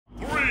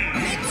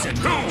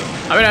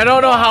I mean, I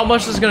don't know how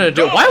much this is gonna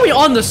do. Why are we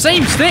on the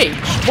same stage?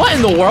 What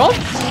in the world?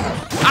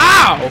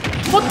 Ow!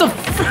 What the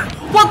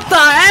what the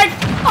heck?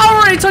 I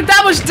already took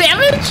that much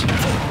damage?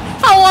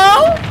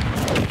 Hello?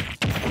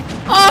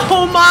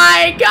 Oh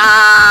my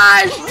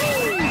gosh!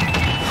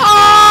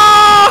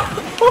 Oh!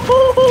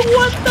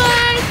 What the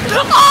heck?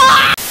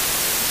 Oh!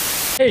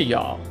 Hey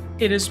y'all,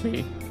 it is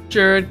me,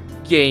 Jared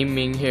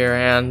Gaming here,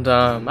 and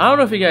I don't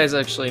know if you guys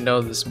actually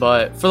know this,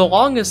 but for the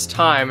longest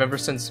time, ever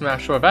since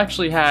Smash 4, I've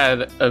actually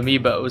had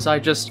amiibos. I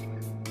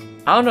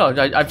don't know,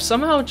 I've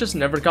somehow just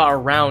never got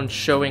around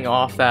showing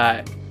off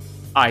that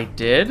I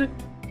did.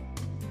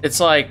 It's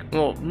like,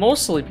 well,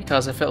 mostly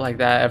because I felt like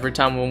that every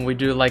time when we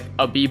do like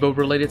amiibo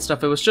related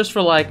stuff, it was just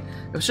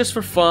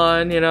for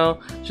fun, you know,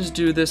 just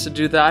do this and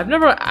do that. I've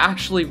never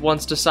actually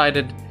once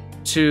decided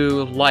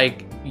to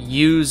like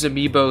use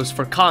amiibos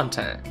for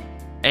content.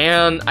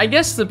 And I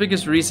guess the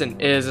biggest reason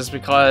is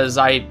because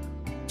I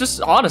just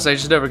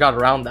never got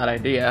around that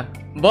idea.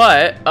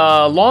 But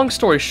long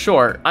story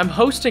short, I'm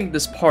hosting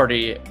this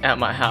party at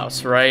my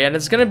house, right? And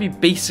it's gonna be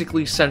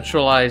basically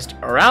centralized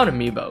around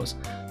amiibos.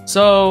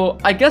 So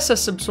I guess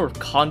as some sort of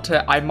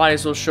content, I might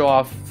as well show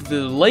off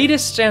the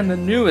latest and the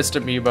newest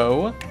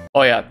amiibo.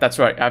 Oh yeah, that's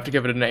right, I have to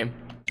give it a name.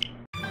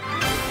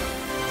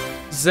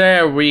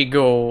 There we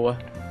go.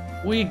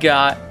 We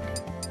got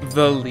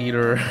the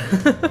leader.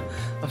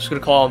 I'm just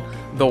gonna call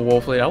him the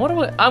wolf leader.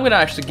 I'm gonna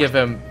actually give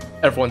him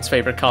everyone's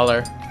favorite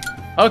color.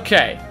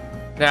 Okay,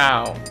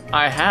 now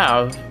I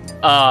have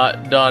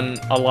done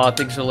a lot of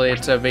things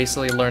related to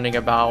basically learning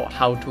about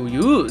how to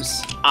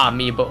use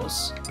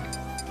amiibos.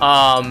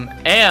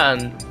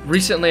 And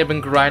recently I've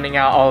been grinding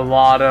out a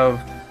lot of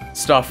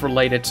stuff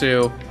related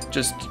to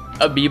just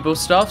amiibo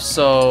stuff.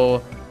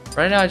 So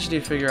right now I just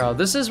need to figure out,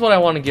 this is what I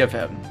want to give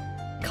him.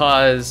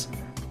 Cause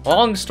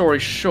long story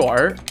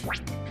short,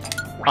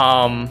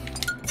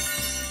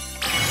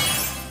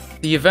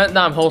 the event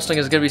that I'm hosting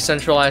is going to be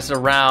centralized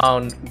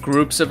around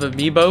groups of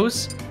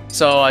amiibos,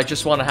 so I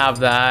just want to have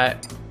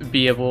that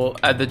be able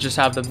to just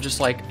have them just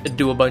like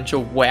do a bunch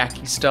of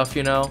wacky stuff,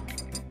 you know?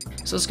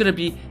 So it's gonna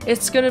be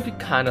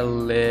kind of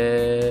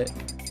lit,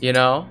 you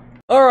know?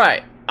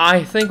 Alright,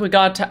 I think we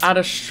got to add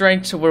a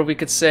strength to where we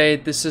could say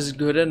this is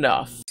good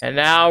enough. And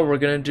now we're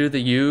gonna do the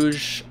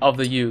huge of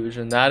the huge,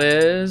 and that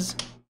is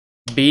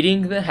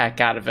beating the heck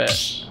out of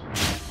it.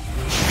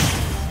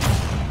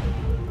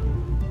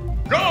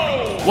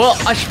 Well,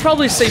 I should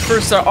probably say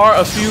first there are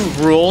a few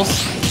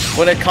rules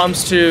when it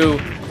comes to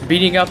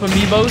beating up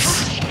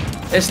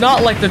amiibos. It's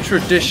not like the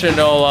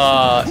traditional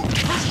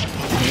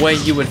way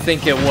you would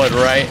think it would,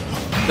 right?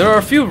 There are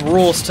a few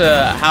rules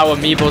to how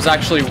amiibos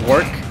actually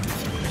work.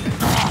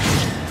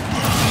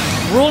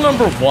 Rule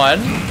number 1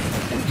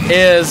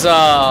 is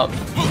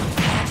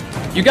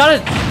you gotta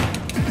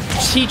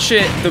teach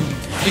it,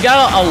 you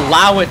gotta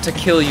allow it to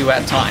kill you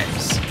at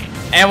times.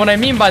 And what I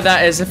mean by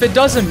that is if it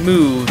doesn't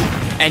move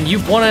and you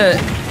want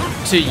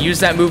to use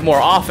that move more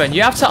often,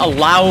 you have to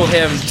allow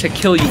him to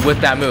kill you with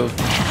that move.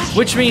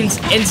 Which means,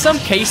 in some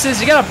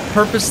cases, you gotta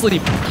purposely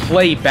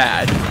play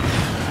bad.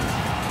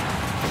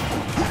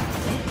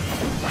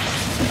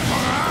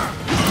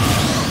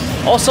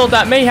 Also,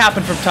 that may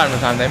happen from time to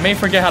time. They may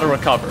forget how to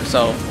recover,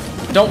 so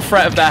don't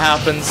fret if that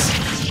happens.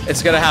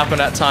 It's gonna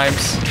happen at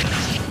times.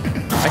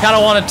 I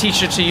kinda wanna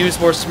teach it to use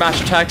more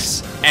smash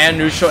attacks and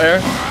neutral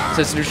air,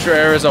 since neutral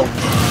air is a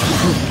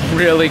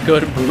really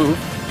good move.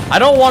 I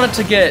don't want it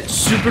to get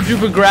super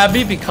duper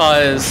grabby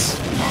because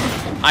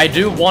I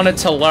do want it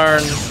to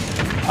learn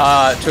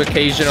to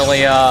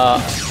occasionally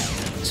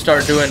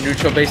start doing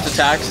neutral based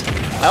attacks.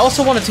 I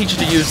also want to teach it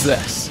to use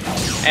this.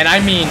 And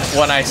I mean,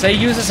 when I say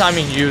use this, I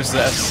mean use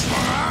this.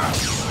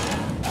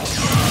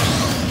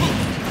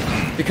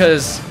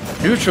 Because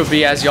neutral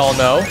B, as y'all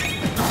know,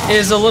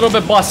 is a little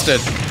bit busted.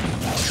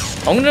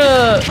 I'm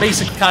gonna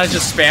basically kind of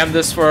just spam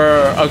this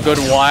for a good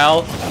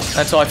while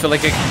until I feel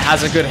like it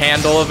has a good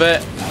handle of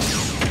it.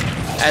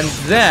 And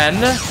then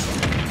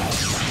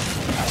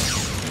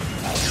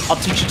I'll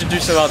teach you to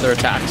do some other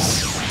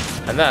attacks.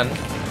 And then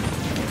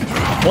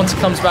once it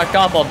comes back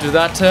up, I'll do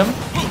that to him.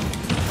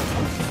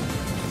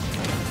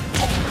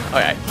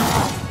 Okay.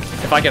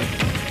 If I can.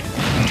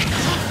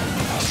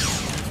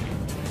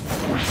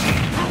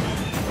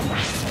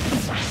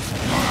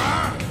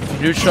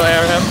 Neutral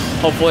air him.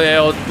 Hopefully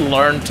I'll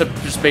learn to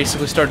just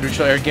basically start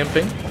neutral air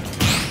gimping.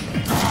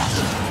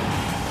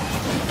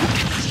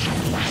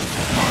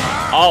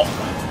 Oh.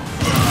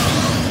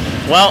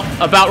 Well,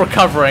 about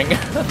recovering.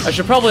 I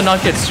should probably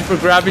not get super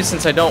grabby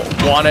since I don't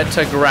want it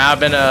to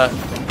grab in a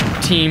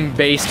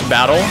team-based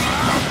battle.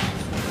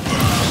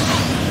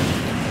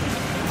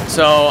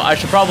 So I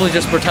should probably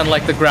just pretend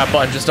like the grab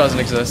button just doesn't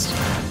exist.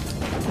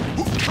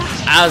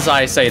 As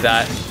I say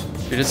that.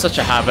 Dude, it's such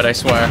a habit, I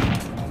swear.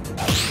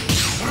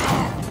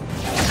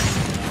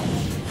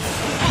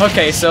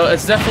 Okay, so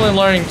it's definitely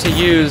learning to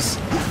use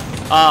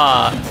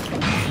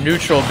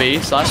neutral B,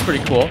 so that's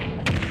pretty cool.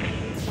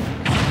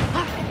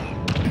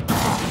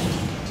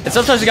 And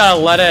sometimes you gotta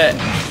let it,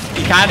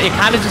 you kind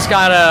of just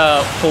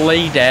gotta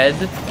play dead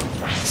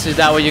so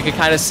that way you can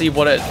kind of see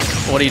what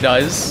he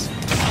does.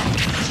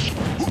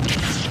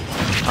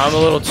 I'm a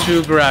little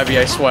too grabby,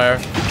 I swear.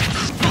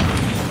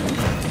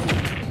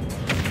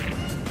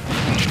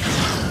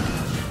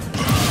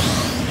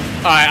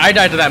 Alright, I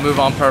died to that move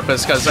on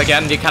purpose, because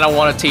again, you kind of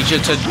want to teach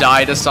it to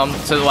die to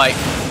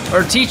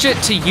or teach it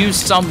to use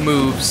some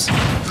moves.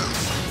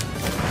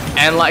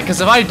 And like, because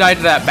if I die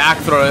to that back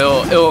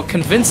throw, it'll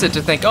convince it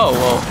to think, oh,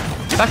 well,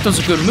 back throw's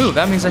a good move.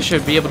 That means I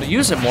should be able to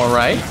use it more,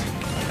 right?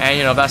 And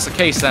you know, if that's the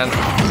case, then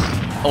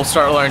I'll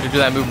start learning to do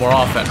that move more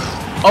often.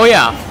 Oh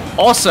yeah,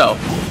 also,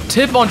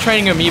 tip on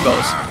training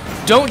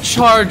amiibos. Don't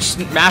charge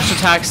mash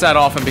attacks that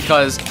often,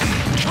 because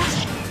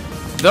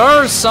there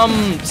are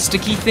some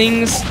sticky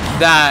things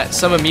that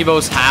some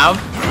amiibos have.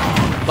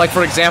 Like,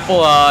 for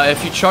example,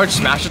 if you charge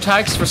smash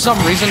attacks, for some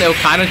reason, it'll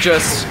kind of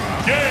just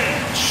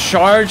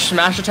charge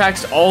smash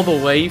attacks all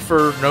the way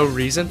for no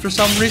reason for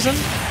some reason.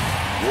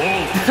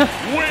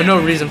 For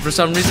no reason for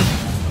some reason.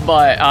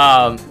 But,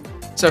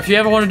 so if you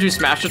ever want to do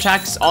smash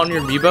attacks on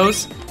your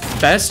amiibos,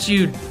 best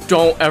you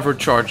don't ever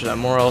charge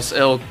them, or else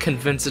it'll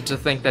convince it to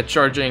think that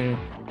charging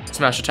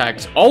smash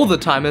attacks all the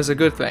time is a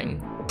good thing.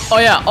 Oh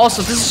yeah,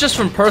 also, this is just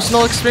from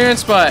personal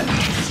experience, but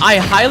I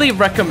highly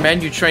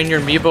recommend you train your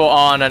amiibo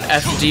on an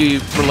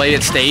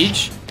FD-related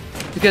stage,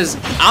 because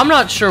I'm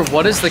not sure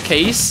what is the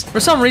case. For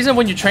some reason,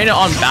 when you train it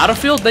on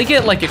Battlefield, they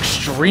get, like,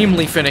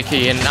 extremely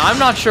finicky, and I'm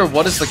not sure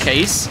what is the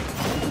case.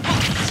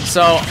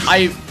 So,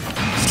 I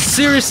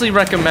seriously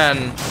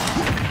recommend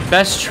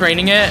best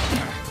training it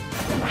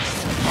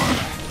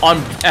on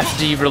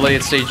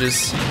FD-related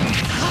stages.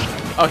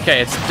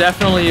 Okay, it's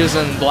definitely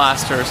using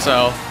Blaster,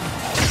 so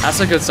that's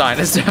a good sign.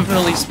 It's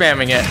definitely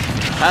spamming it.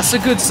 That's a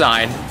good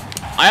sign.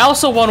 I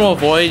also want to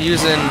avoid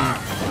using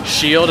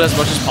shield as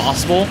much as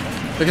possible,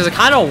 because I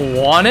kind of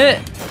want it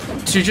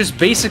to just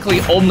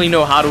basically only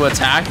know how to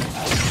attack.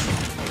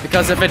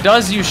 Because if it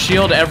does use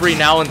shield every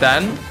now and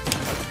then,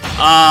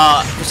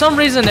 for some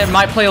reason it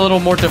might play a little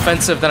more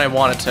defensive than I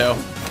want it to.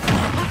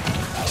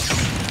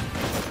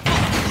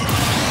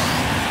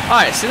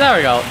 Alright, see, there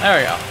we go. There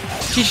we go.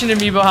 Teaching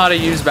Amiibo how to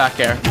use back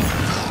air.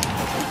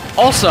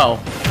 Also,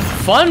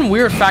 fun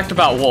weird fact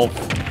about Wolf.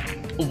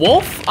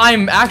 Wolf,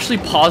 I'm actually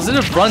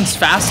positive, runs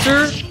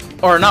faster,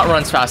 or not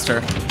runs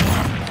faster,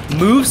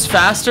 moves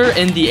faster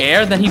in the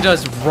air than he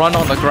does run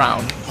on the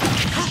ground.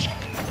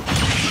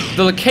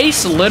 The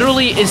case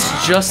literally is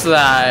just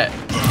that,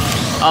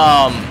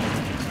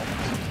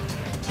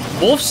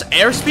 Wolf's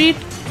airspeed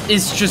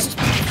is just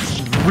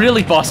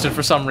really busted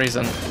for some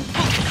reason.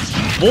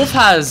 Wolf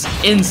has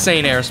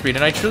insane airspeed,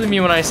 and I truly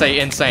mean when I say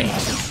insane.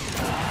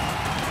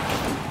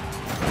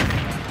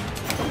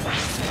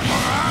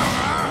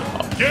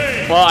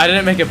 Well, I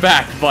didn't make it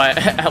back, but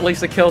at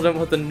least I killed him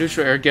with the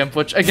neutral air gimp,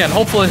 which, again,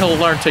 hopefully he'll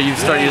learn to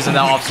start using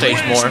that off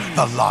stage more.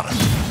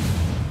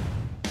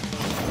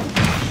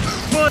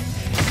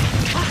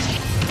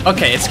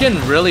 Okay, it's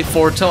getting really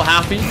forward tilt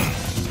happy,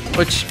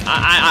 which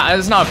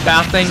it's not a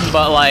bad thing,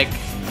 but like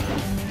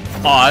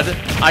odd,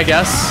 I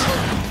guess.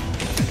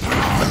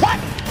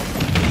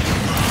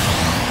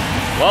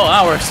 Well,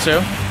 that works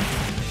too.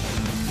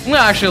 I'm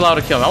not actually allowed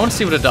to kill him. I want to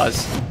see what it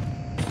does.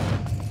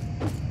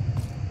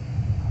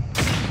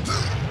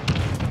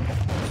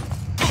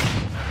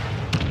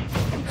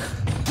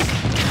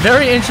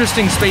 Very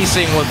interesting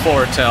spacing with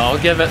forward tilt, I'll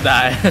give it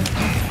that.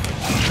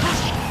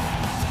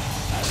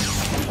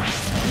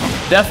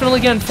 Definitely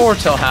getting forward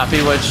tilt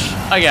happy, which,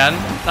 again,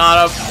 not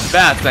a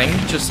bad thing,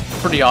 just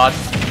pretty odd.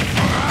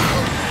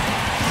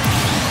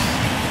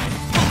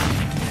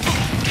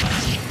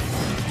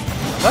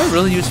 Do I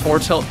really use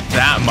forward tilt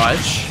that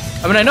much?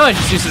 I mean, I know I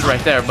just used it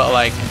right there, but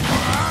like,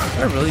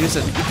 do I really use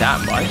it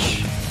that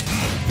much?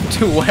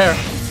 To where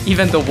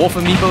even the Wolf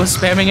Amiibo is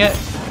spamming it?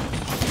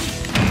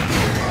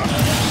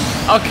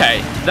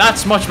 Okay,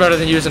 that's much better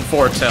than using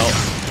forward tilt.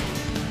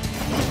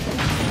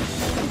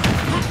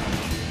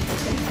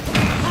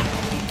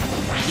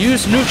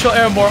 Use neutral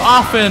air more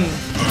often.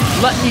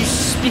 Let me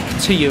speak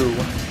to you.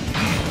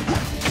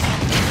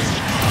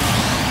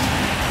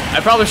 I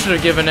probably should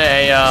have given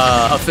it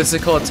a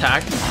physical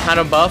attack kind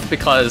of buff,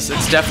 because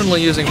it's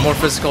definitely using more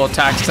physical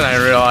attacks than I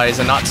realized,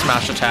 and not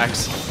smash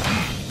attacks.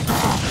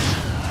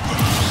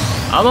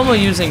 I'm only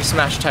using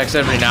smash attacks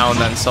every now and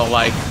then, so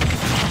like,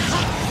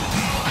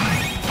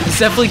 it's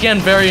definitely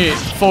getting very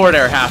forward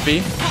air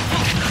happy,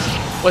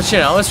 which, you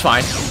know, is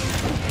fine.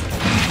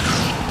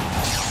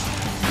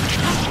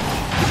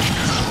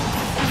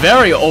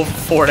 Very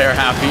forward air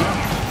happy.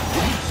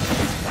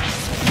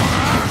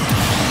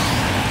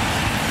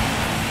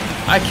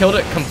 I killed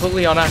it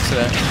completely on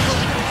accident.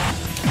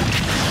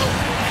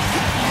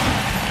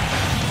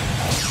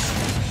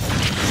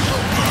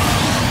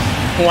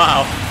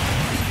 Wow.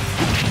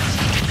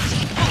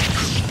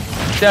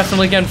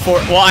 Definitely getting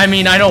forward. Well, I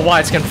mean, I know why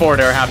it's getting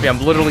forward air happy.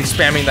 I'm literally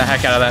spamming the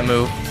heck out of that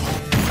move.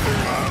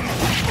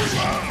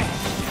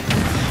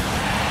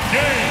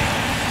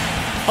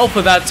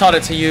 Hopefully that taught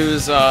it to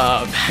use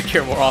back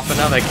here more often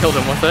now that I killed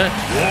him with it.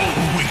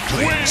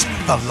 Weaklings,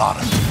 the lot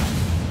of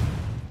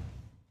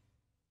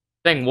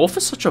Dang, Wolf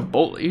is such a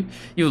bully.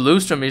 You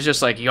lose to him, he's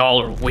just like, y'all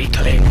are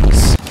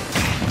weaklings.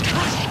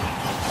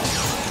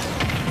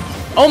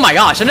 Oh my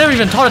gosh, I never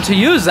even taught it to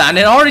use that, and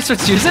it already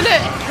starts using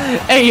it?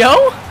 Hey,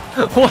 yo?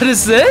 What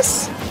is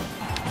this?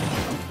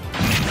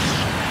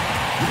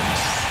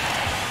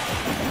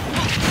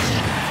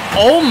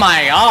 Oh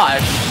my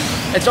gosh.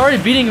 It's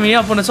already beating me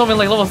up when it's only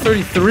like level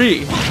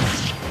 33.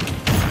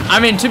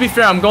 I mean, to be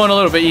fair, I'm going a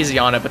little bit easy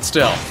on it, but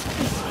still.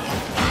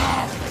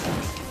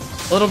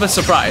 A little bit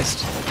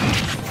surprised.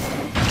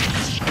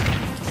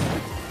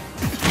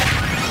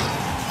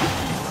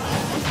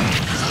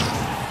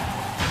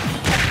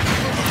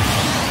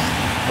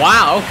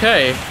 Wow,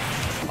 okay.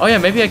 Oh yeah,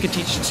 maybe I could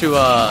teach it to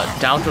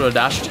down throw a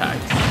dash attack.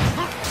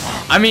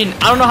 I mean,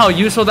 I don't know how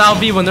useful that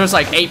would be when there's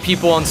like 8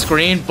 people on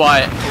screen,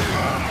 but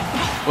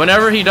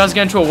whenever he does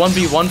get into a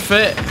 1v1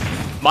 fit,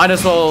 might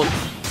as well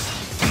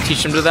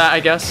teach him to that,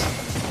 I guess.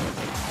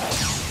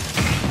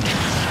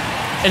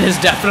 It is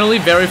definitely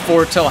very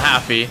forward tilt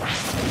happy.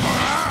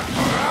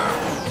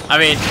 I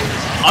mean,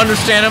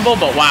 understandable,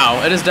 but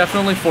wow, it is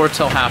definitely forward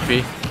tilt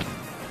happy.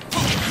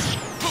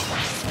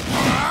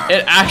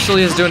 It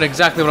actually is doing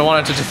exactly what I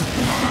wanted to do.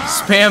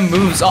 Spam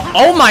moves.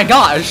 Oh my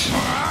gosh!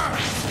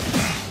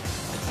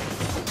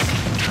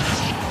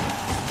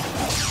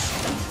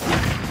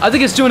 I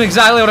think it's doing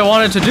exactly what I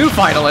wanted to do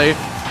finally.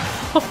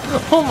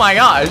 Oh my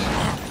gosh.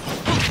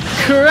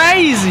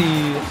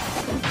 Crazy!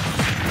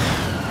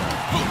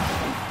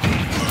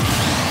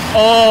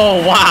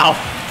 Oh wow.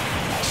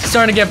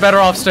 Starting to get better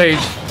off stage.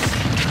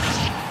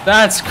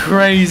 That's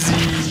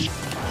crazy.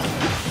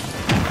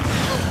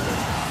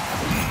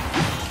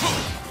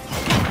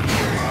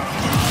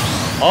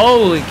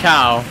 Holy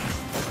cow.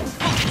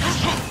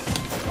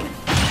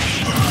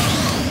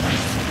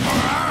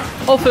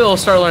 Hopefully we'll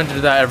start learning to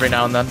do that every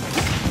now and then.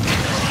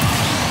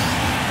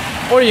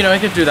 Or, you know, I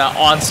could do that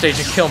on stage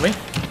and kill me.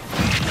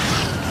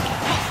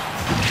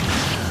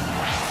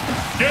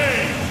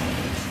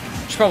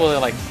 It's probably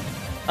like,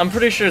 I'm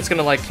pretty sure it's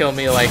gonna like kill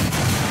me like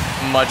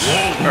much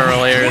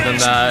earlier than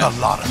that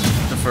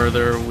the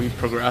further we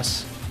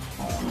progress.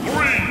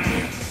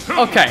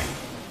 Okay.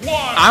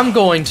 I'm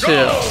going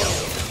to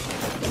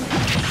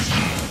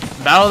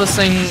battle this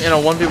thing in a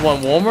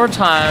 1v1 one more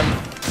time,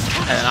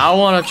 and I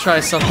want to try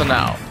something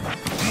out.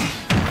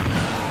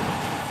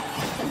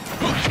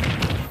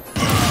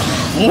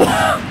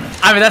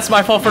 I mean, that's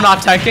my fault for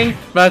not teching,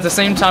 but at the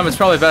same time, it's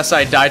probably best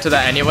I die to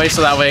that anyway,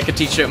 so that way I could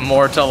teach it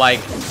more to,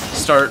 like,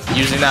 start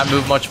using that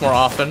move much more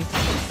often.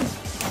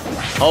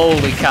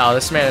 Holy cow,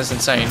 this man is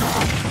insane.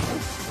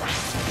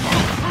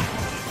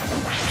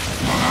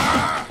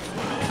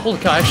 Holy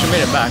cow, I actually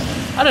made it back.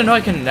 I didn't know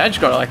I can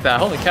edge guard like that.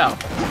 Holy cow.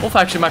 Wolf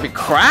actually might be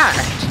cracked.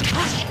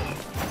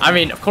 I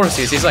mean, of course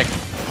he is. He's like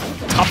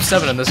top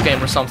 7 in this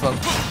game or something.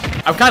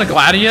 I'm kind of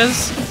glad he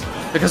is,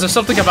 because there's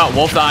something about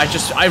Wolf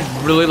that I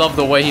really love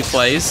the way he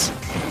plays.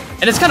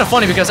 And it's kind of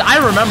funny because I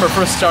remember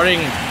first starting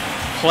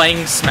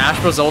playing Smash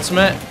Bros.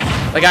 Ultimate.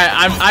 Like,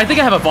 I think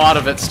I have a VOD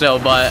of it still,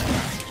 but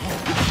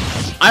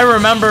I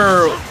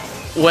remember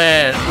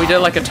when we did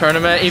like a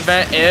tournament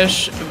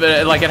event-ish,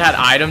 but like it had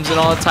items and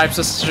all types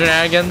of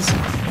shenanigans.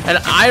 And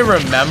I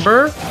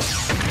remember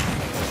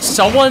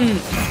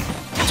someone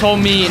told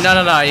me,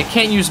 no, you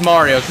can't use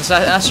Mario because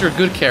that's your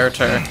good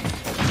character.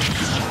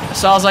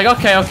 So I was like,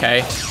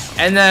 okay.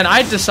 And then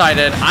I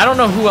decided, I don't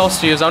know who else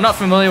to use. I'm not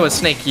familiar with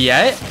Snake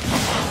yet.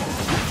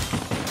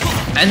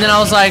 And then I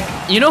was like,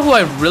 you know who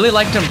I really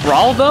liked in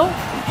Brawl though?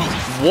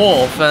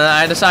 Wolf. And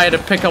I decided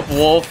to pick up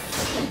Wolf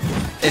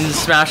in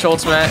Smash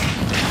Ultimate.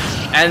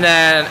 And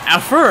then at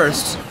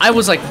first, I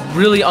was like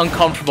really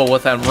uncomfortable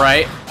with him,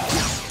 right?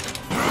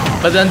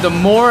 But then the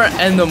more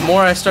and the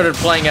more I started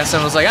playing SM,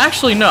 I was like,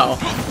 actually no,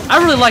 I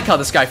really like how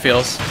this guy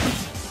feels.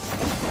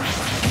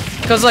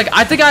 Because like,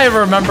 I think I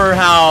remember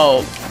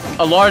how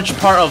a large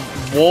part of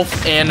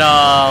Wolf in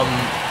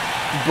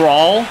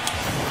Brawl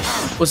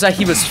was that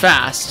he was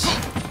fast.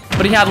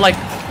 But he had like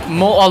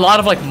a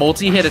lot of like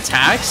multi-hit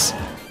attacks.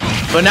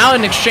 But now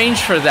in exchange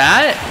for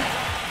that,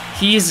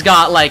 he's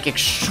got like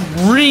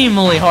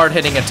extremely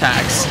hard-hitting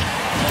attacks.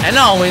 And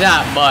not only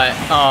that, but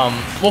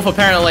Wolf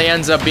apparently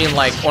ends up being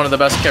like one of the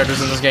best characters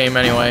in this game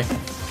anyway.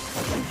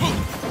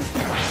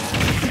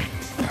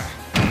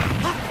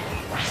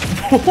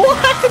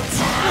 What?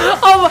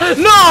 Oh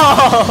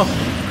no!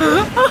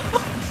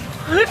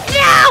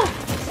 No!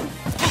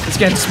 It's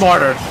getting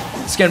smarter.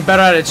 It's getting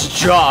better at its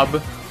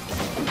job.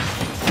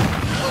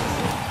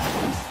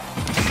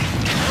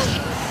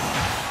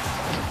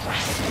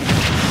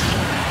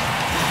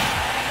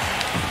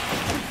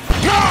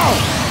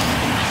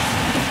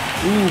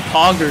 Ooh,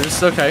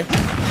 poggers. Okay.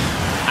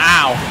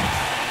 Ow.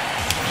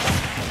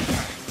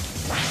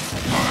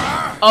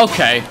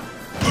 Okay.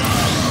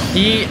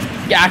 He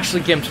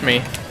actually gimped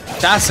me.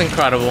 That's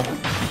incredible.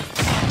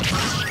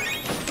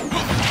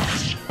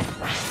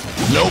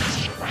 Nope.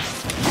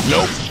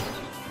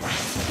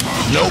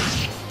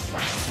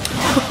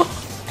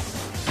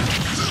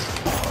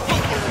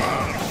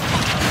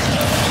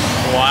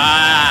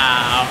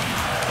 Wow.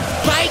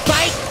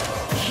 Bite.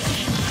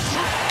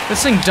 This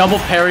This thing double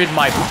parried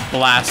my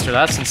blaster.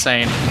 That's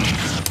insane.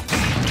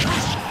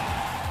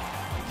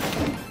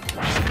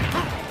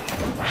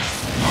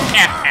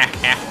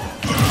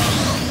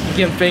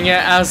 Gimping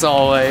it as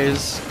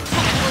always.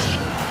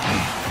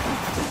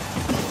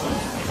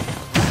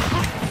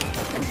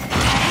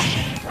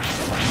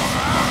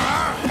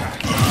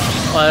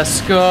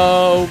 Let's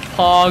go,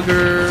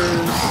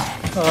 poggers.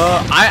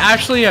 I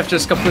actually have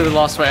just completely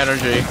lost my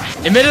energy.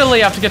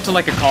 Admittedly, I have to get to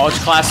like a college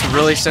class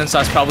really soon, so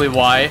that's probably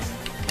why.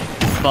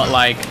 But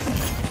like...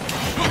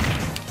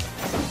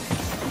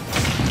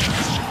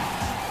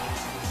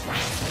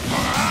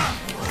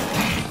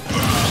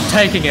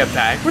 taking it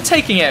back. We're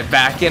taking it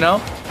back, you know?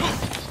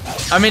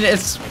 I mean,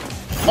 it's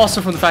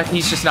also from the fact that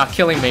he's just not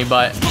killing me,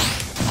 but...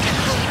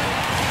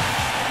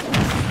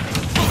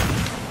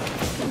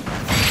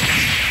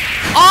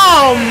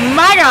 oh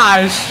my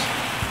gosh!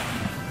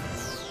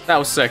 That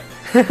was sick.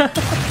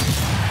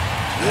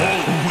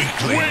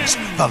 Weaklings,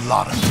 a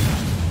lot of them.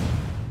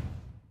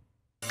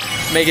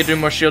 Make it do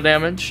more shield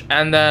damage.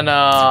 And then,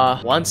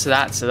 once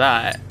that's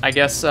that, I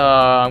guess,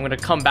 I'm gonna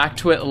come back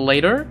to it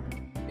later.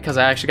 Because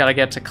I actually gotta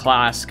get to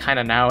class kind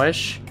of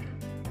now-ish.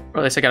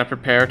 Or at least I gotta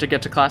prepare to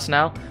get to class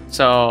now.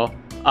 So,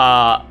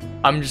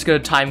 I'm just gonna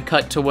time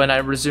cut to when I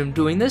resume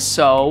doing this.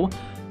 So,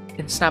 I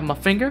can snap my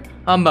finger.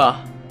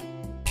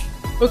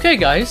 Okay,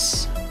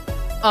 guys.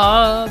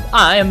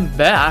 I am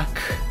back.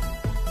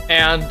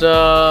 And,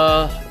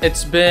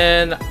 it's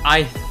been,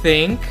 I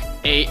think,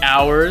 8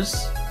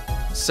 hours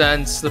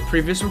since the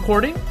previous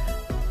recording.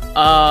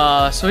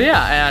 So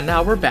yeah, and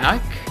now we're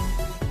back.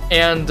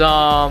 And,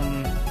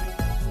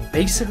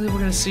 basically,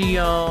 we're just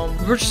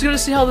gonna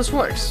see how this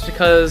works,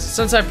 because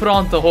since I put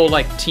on the whole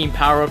like team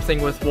power up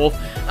thing with Wolf,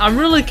 I'm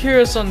really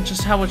curious on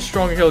just how much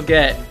stronger he'll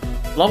get.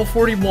 Level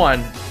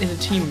 41 in a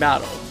team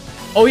battle.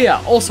 Oh yeah,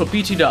 also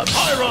BT dubs.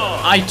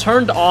 I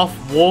turned off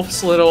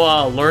Wolf's little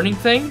learning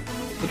thing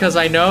because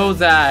I know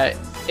that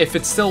if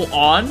it's still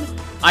on,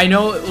 I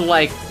know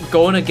like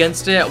going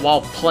against it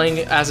while playing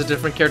as a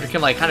different character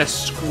can like kind of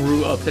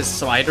screw up his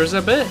sliders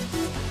a bit.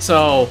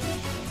 So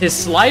his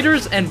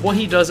sliders and what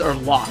he does are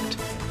locked.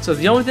 So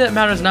the only thing that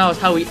matters now is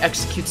how he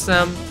executes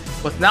them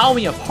with not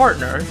only a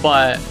partner,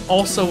 but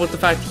also with the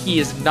fact that he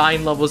is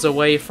 9 levels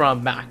away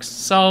from max.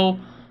 So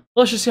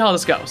let's just see how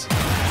this goes.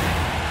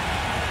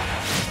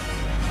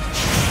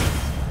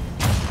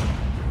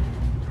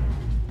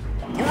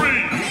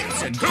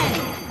 3, 2,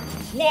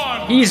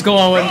 1. He's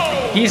going.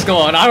 He's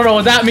going. I don't know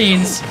what that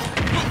means.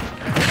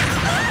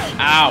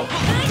 Ow.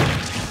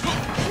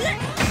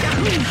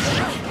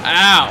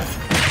 Ow.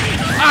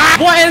 Ah,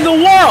 what in the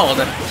world?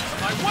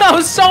 That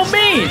was so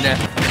mean!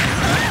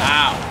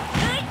 Ow.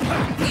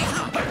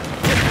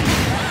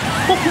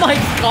 Oh my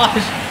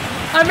gosh!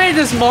 I made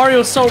this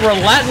Mario so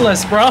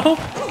relentless, bro!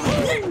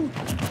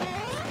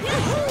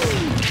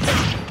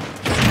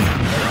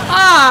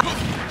 Ah!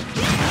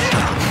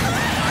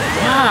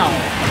 Wow.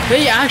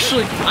 They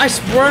actually, I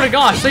swear to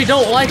gosh, they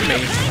don't like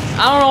me.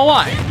 I don't know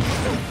why.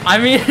 I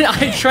mean,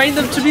 I trained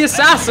them to be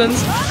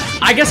assassins.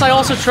 I guess I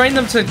also trained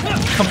them to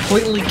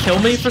completely kill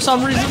me for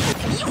some reason.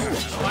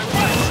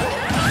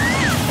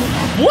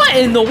 What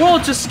in the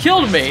world just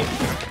killed me?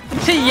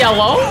 Hit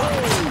yellow?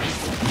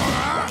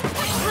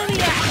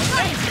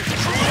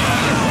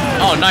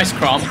 Oh, nice,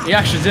 Crom. He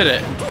actually did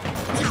it.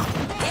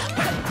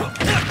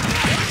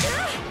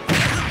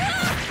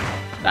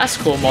 That's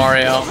cool,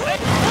 Mario.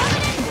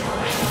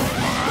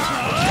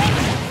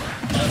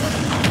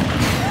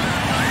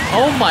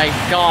 Oh my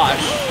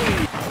gosh.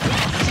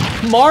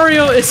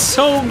 Mario is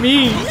so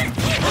mean.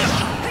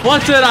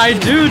 What did I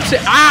do to—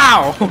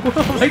 ow!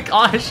 Oh my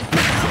gosh.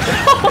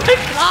 Oh my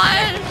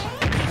gosh!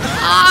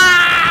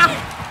 Ah!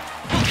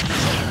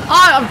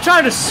 I'm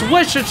trying to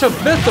switch it to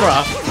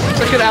Mithra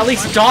so I can at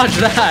least dodge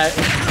that.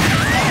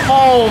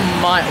 Oh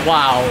my—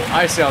 wow.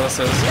 I see how this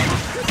is.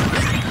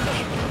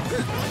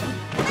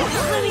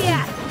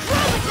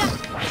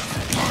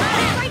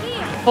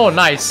 Oh,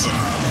 nice.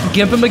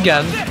 Gimp him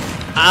again.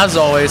 As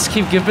always,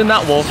 keep gimping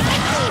that wolf.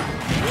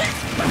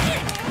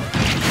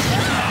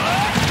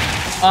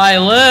 I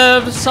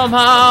live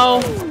somehow.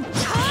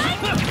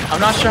 I'm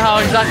not sure how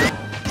exactly.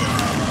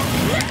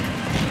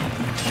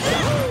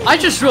 I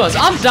just realized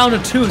I'm down to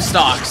 2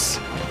 stocks.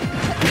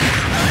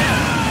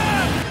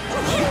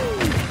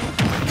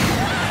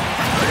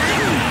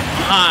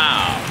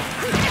 Wow.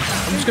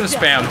 I'm just gonna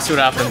spam, see what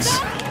happens.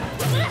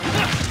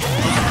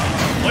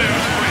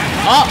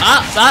 Oh,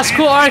 that's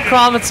cool. Alright,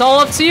 Crom, it's all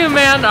up to you,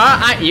 man.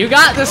 Alright, you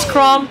got this,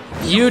 Crom.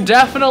 You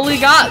definitely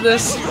got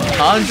this.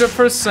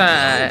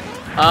 100%.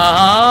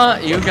 Uh-huh,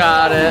 you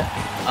got it.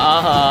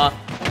 Uh-huh.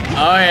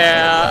 Oh,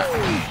 yeah.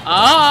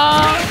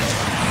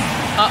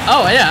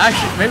 Oh, yeah,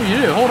 actually, maybe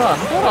you do. Hold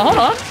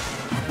on.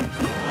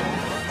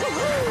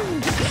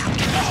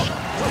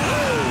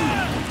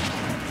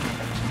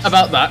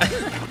 About that.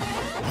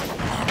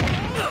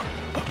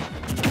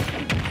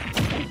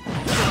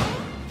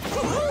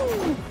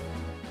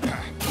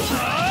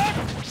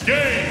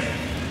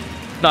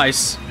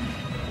 Nice.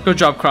 Good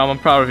job, Crom. I'm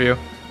proud of you.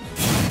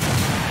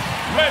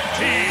 Red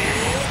team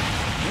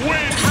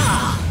win.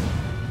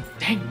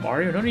 Dang,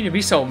 Mario, don't need to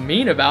be so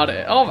mean about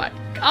it. Oh my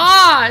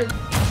god!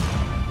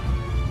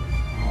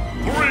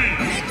 3,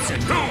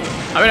 2.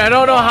 I mean, I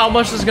don't know how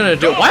much this is gonna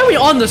do. Why are we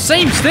on the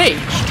same stage?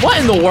 What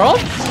in the world?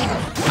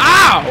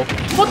 Ow!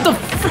 What the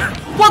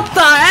what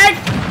the heck?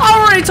 I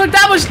already took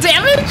that much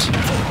damage?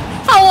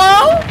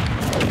 Hello?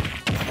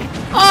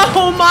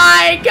 Oh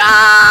my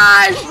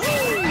gosh!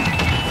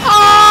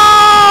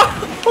 Oh!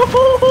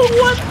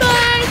 What the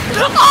heck?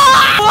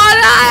 Oh! What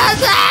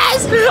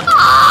is this?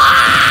 Oh!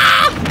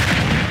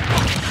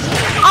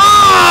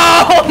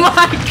 Oh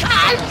my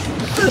gosh!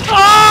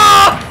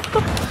 Oh!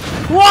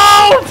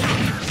 Whoa!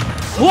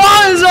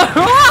 What is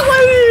wrong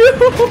with you?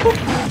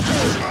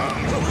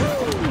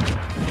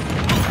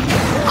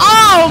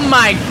 Oh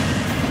my!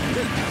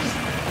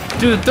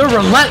 Dude, they're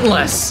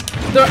relentless.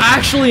 They're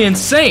actually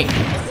insane.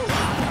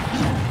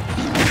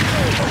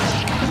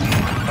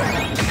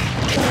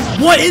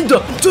 What in the?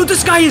 Dude,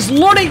 this guy is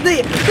learning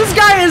things. This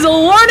guy is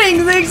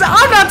learning things.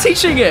 I'm not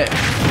teaching it.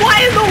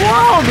 What in the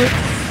world?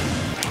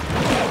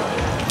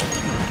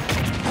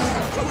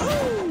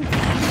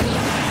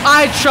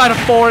 I tried to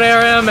forward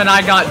air him and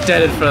I got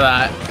deaded for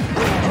that.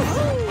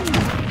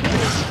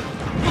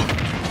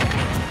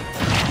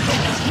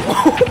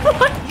 Oh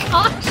my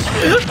gosh.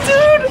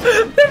 Dude,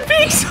 they're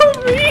being so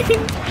mean.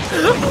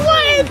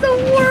 What in the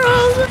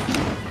world?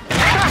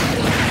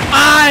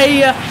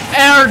 I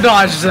air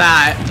dodged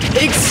that.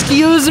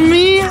 Excuse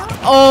me?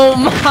 Oh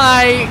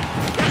my.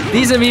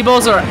 These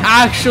amiibos are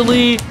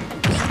actually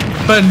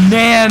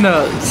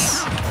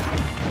bananas.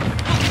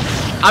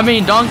 I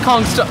mean, Donkey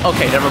Kong's still.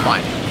 Okay, never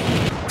mind.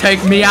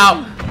 Take me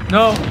out.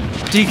 No.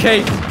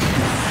 DK.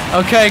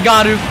 Okay,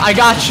 got you. I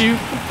got you.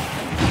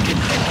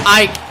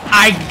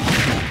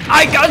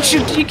 I got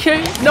you,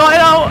 DK. No, I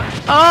don't.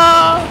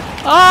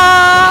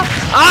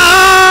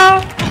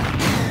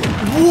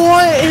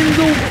 What in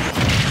the...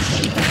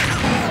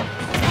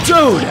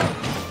 Dude.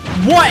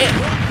 What?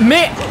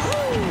 Man.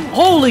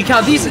 Holy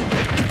cow. These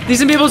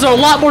amiibos are a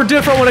lot more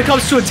different when it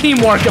comes to a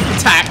teamwork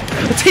attack.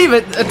 A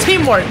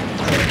teamwork.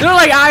 They're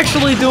like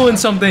actually doing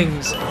some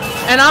things.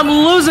 And I'm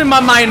losing my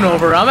mind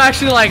over it. I'm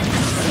actually like,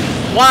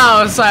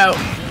 wow, it's like,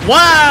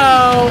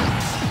 wow!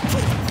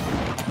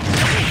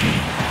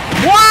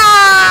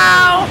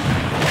 Wow!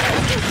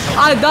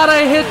 I thought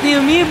I hit the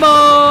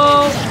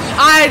amiibo!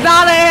 I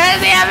thought I hit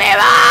the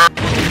amiibo!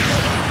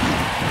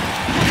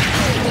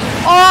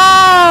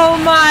 Oh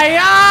my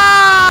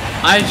god!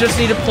 I just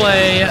need to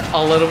play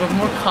a little bit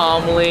more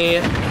calmly.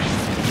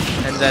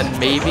 And then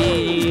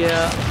maybe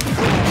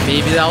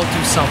that'll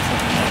do something.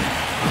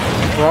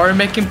 We're already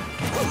making...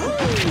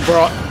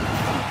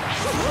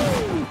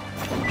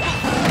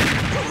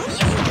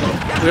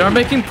 We are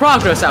making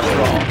progress after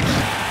all.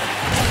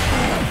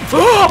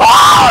 Oh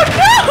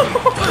no!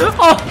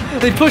 Oh,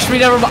 they pushed me.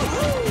 Never mind.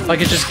 If I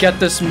could just get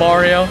this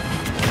Mario,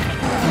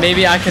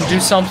 maybe I can do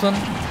something.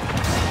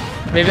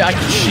 Maybe I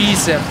could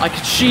cheese him. I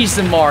could cheese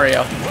him,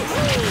 Mario.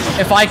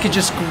 If I could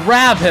just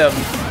grab him.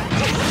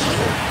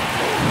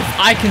 If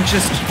I can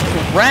just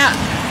grab.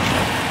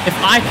 If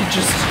I could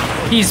just.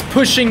 He's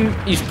pushing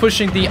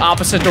the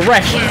opposite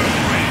direction.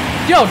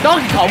 Yo,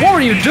 Donkey Kong, what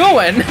were you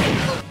doing?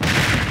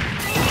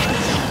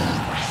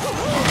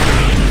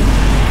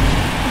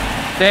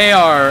 They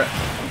are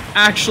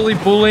actually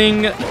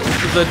bullying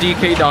the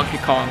DK Donkey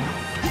Kong.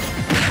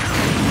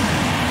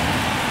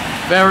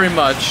 Very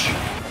much.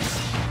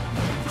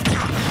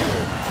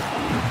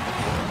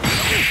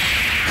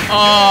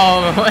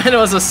 Oh, and it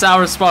was a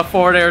sour spot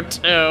forward air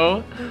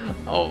too.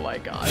 Oh my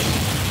god.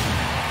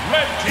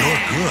 You're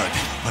good,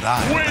 but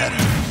I'm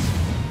better.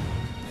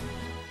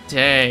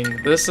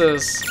 Dang, this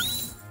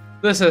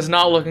is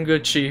not looking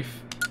good, Chief.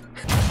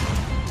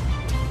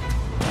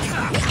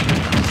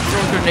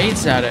 Throw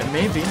grenades at it,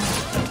 maybe.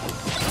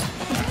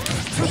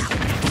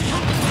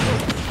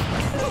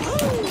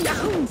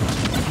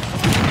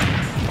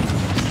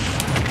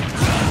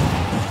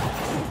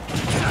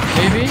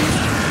 Maybe?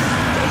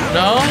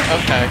 No?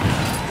 Okay.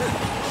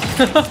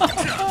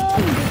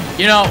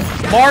 You know,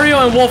 Mario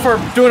and Wolf are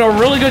doing a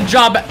really good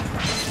job at...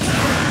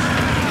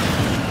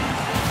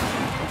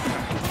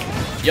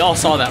 Y'all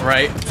saw that,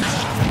 right?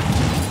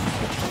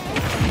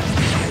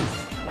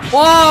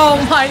 Whoa,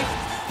 my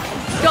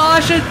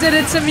gosh, it did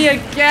it to me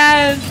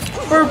again!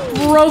 Or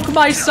broke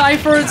my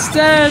cipher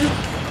instead!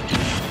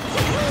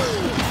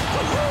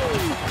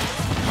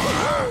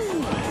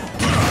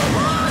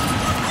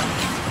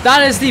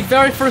 That is the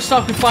very first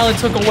stuff we finally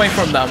took away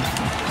from them.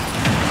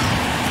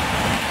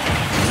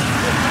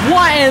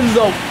 What in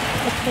the...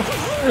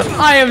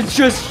 I am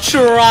just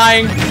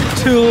trying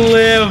to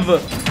live.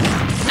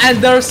 And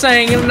they're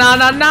saying, nah,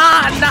 nah,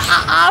 nah,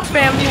 nah,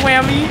 family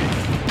whammy.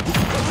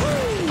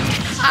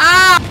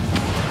 Ah!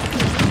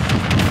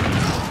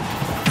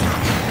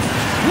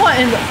 What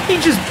in the... He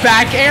just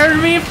back-aired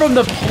me from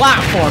the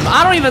platform.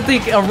 I don't even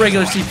think a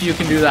regular CPU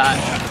can do that.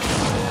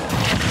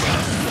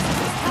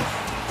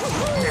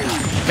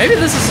 Maybe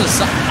this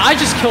is a... I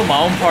just killed my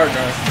own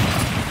partner.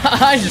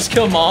 I just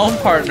killed my own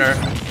partner.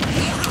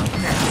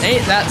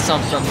 Ain't that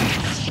something?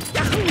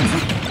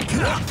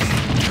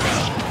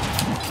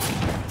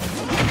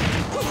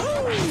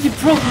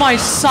 broke my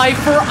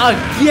cipher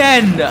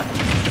again!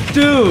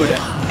 Dude!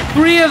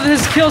 Three of their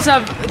kills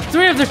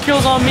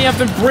on me have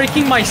been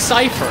breaking my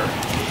cipher.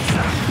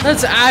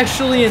 That's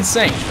actually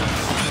insane.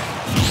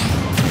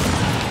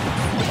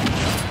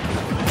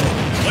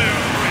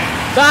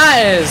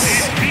 That is...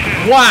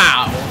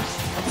 wow.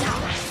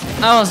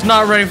 I was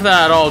not ready for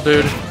that at all,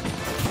 dude.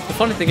 The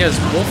funny thing is,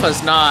 Wolf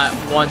has not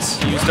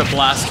once used a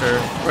blaster,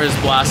 or his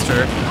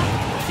blaster.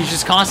 He's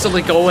just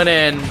constantly going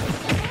in,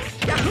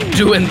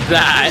 doing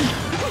that.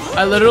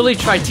 I literally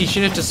tried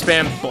teaching it to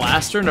spam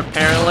blaster, and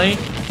apparently,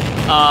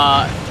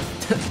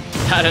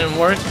 that didn't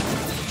work.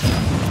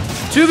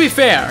 To be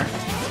fair,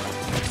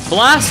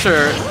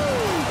 blaster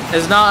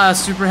is not a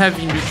super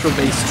heavy neutral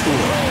based tool.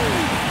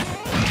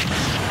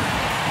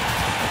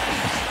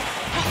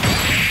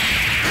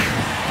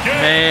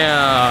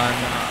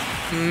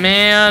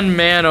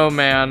 Man, oh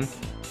man.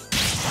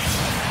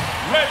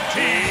 Red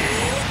team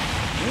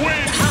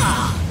win.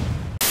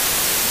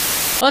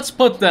 Let's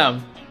put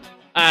them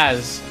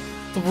as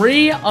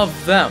 3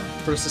 of them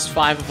versus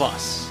 5 of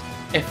us.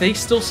 If they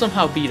still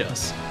somehow beat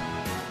us,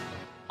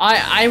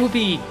 I would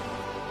be...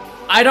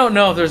 I don't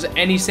know if there's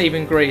any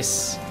saving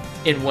grace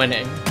in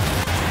winning.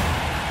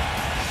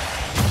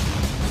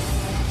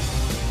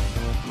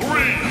 3, 2,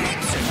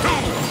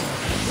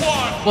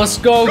 1. Let's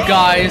go,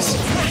 guys.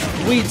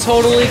 We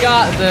totally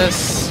got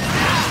this.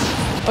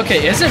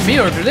 Okay, is it me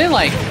or do they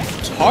like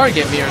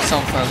target me or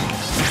something?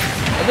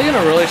 Are they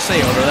gonna really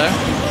stay over there?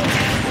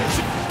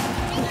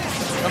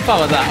 I'm fine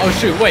with that. Oh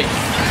shoot, wait.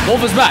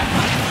 Wolf is back.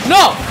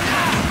 No!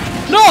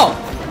 No!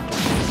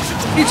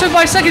 He took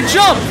my second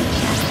jump!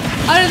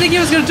 I didn't think he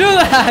was gonna do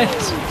that!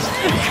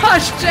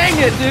 Gosh dang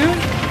it, dude!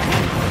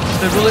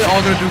 They're really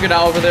all gonna duke it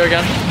out over there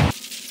again?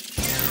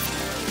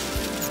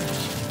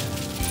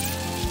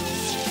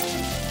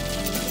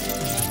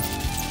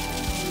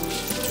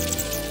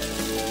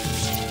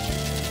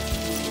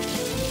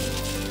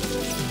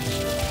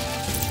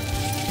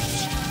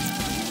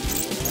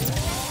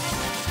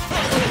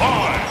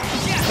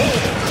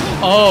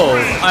 Oh,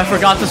 I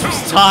forgot this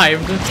was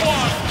timed.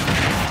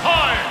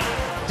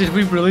 Did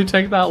we really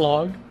take that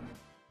long?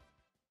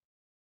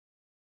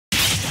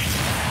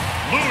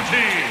 Blue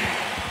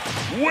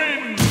team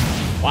win.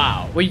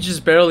 Wow, we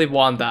just barely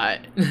won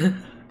that.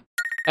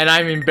 And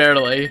I mean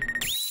barely.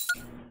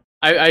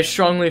 I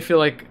strongly feel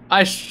like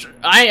oh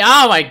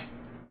my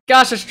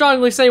gosh, I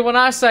strongly say when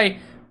I say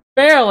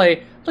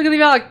barely, look at the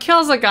amount of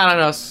kills I got on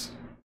us.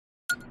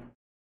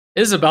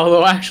 Isabel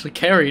though actually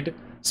carried,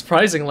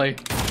 surprisingly.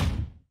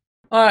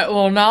 Alright,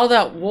 well now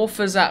that Wolf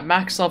is at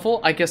max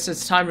level, I guess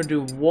it's time to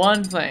do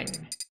one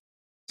thing.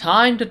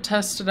 Time to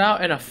test it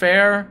out in a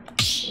fair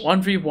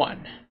 1v1.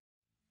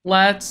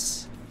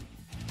 Let's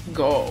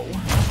go.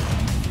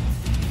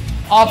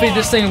 Obviously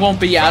this thing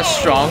won't be as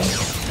strong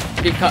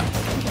because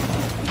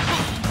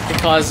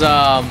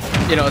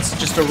you know, it's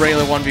just a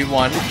regular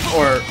 1v1,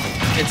 or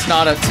it's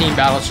not a team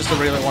battle, it's just a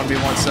regular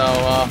 1v1, so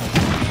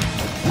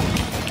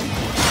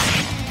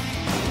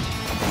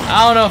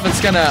I don't know if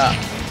it's gonna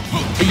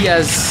be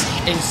as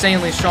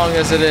insanely strong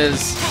as it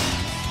is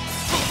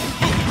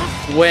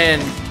when,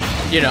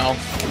 you know.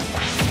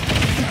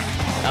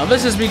 Now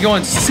this is me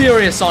going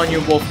serious on you,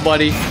 Wolf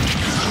buddy.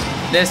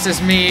 This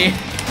is me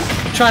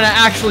trying to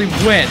actually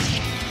win.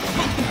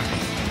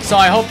 So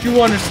I hope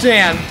you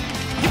understand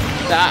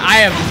that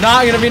I am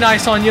not gonna be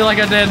nice on you like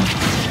I did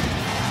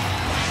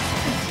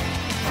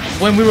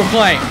when we were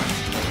playing.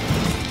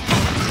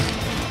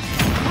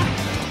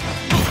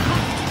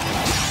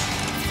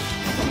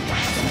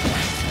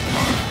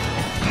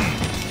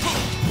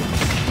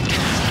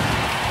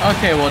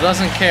 Okay, well, it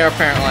doesn't care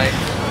apparently.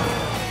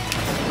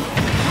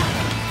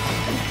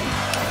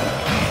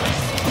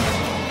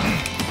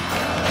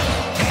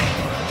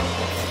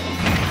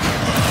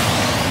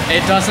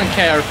 It doesn't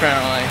care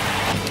apparently.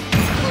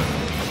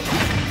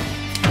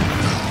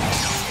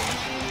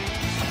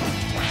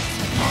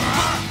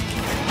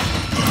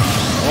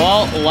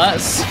 Well,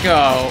 let's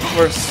go.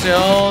 We're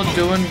still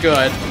doing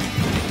good.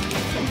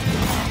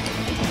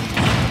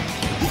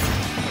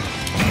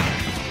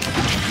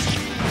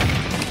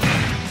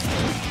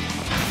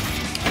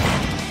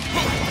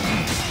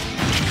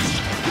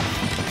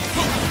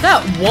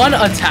 That one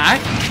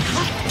attack?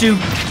 Dude,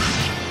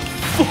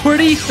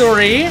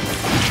 43?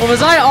 Or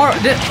was I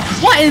already...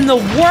 What in the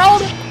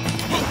world?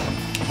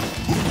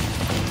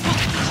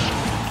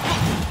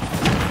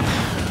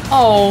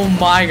 Oh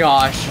my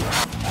gosh.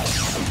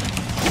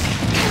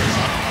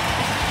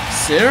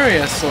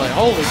 Seriously,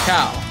 holy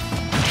cow.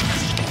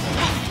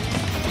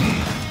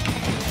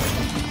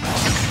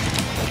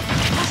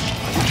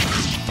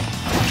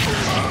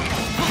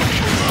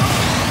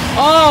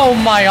 Oh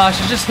my gosh,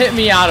 it just hit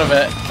me out of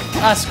it.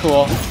 That's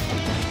cool.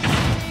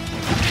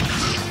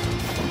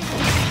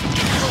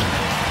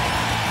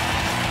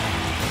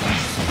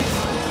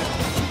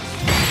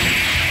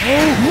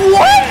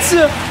 What?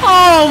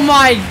 Oh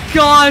my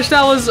gosh,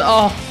 that was...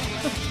 Oh.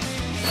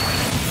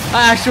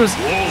 I actually was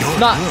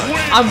not...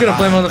 I'm gonna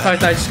blame on the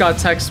fact that I just got a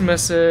text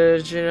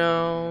message, you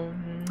know.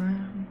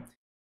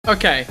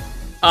 Okay.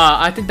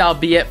 I think that'll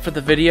be it for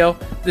the video.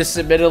 This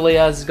admittedly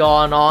has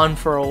gone on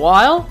for a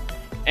while,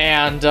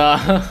 and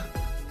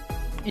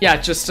yeah,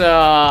 just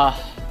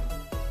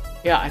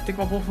yeah, I think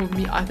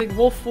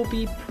Wolf will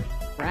be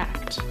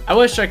cracked. I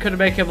wish I could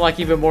make him like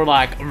even more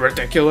like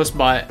ridiculous,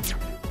 but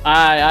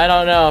I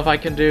don't know if I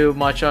can do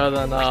much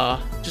other than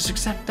just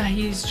accept that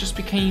he's just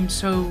became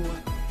so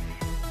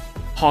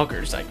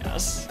hoggers, I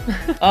guess.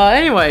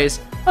 Anyways,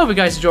 I hope you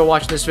guys enjoyed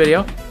watching this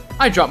video.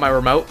 I dropped my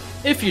remote.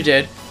 If you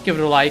did, give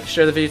it a like,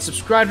 share the video,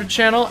 subscribe to the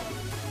channel.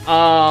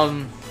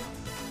 I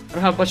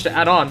don't have much to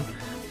add on.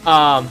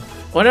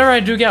 Whenever I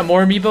do get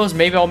more amiibos,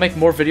 maybe I'll make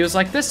more videos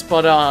like this,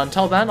 but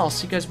until then, I'll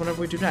see you guys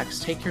whenever we do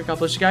next. Take care, God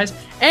bless you guys,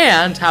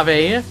 and have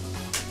a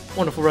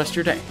wonderful rest of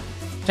your day.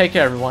 Take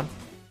care, everyone.